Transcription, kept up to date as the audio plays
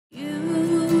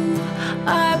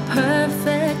are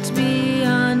perfect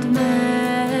beyond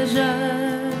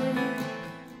measure.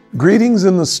 Greetings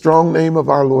in the strong name of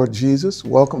our Lord Jesus.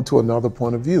 Welcome to another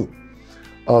point of view.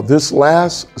 This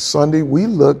last Sunday, we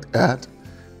looked at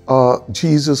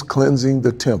Jesus cleansing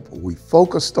the temple. We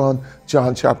focused on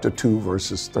John chapter 2,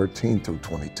 verses 13 through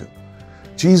 22.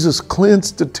 Jesus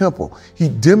cleansed the temple. He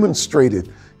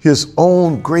demonstrated his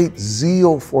own great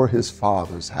zeal for his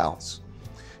Father's house.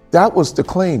 That was the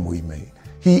claim we made.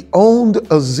 He owned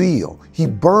a zeal. He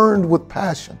burned with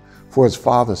passion for his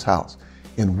Father's house.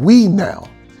 And we now,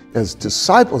 as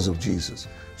disciples of Jesus,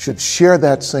 should share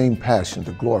that same passion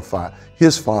to glorify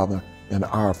his Father and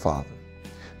our Father.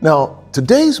 Now,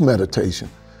 today's meditation,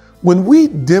 when we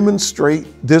demonstrate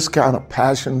this kind of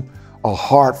passion, a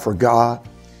heart for God,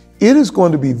 it is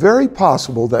going to be very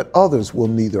possible that others will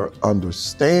neither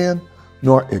understand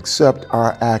nor accept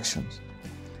our actions.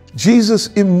 Jesus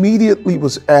immediately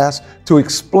was asked to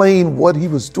explain what he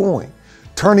was doing,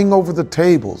 turning over the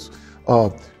tables,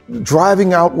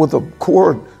 driving out with a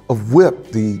cord of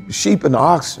whip the sheep and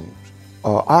oxen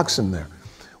there.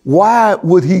 Why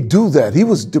would he do that? He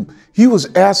was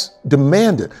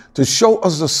demanded to show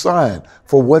us a sign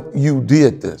for what you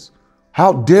did this.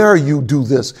 How dare you do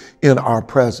this in our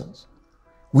presence?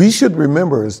 We should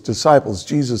remember as disciples,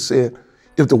 Jesus said,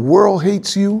 if the world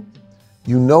hates you,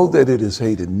 you know that it has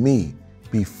hated me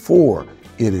before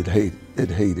it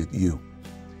hated you.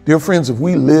 Dear friends, if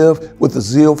we live with the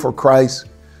zeal for Christ,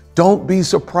 don't be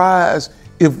surprised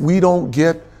if we don't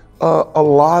get a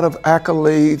lot of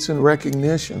accolades and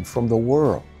recognition from the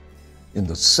world. In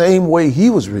the same way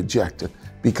he was rejected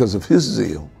because of his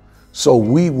zeal, so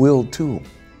we will too,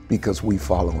 because we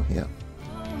follow him.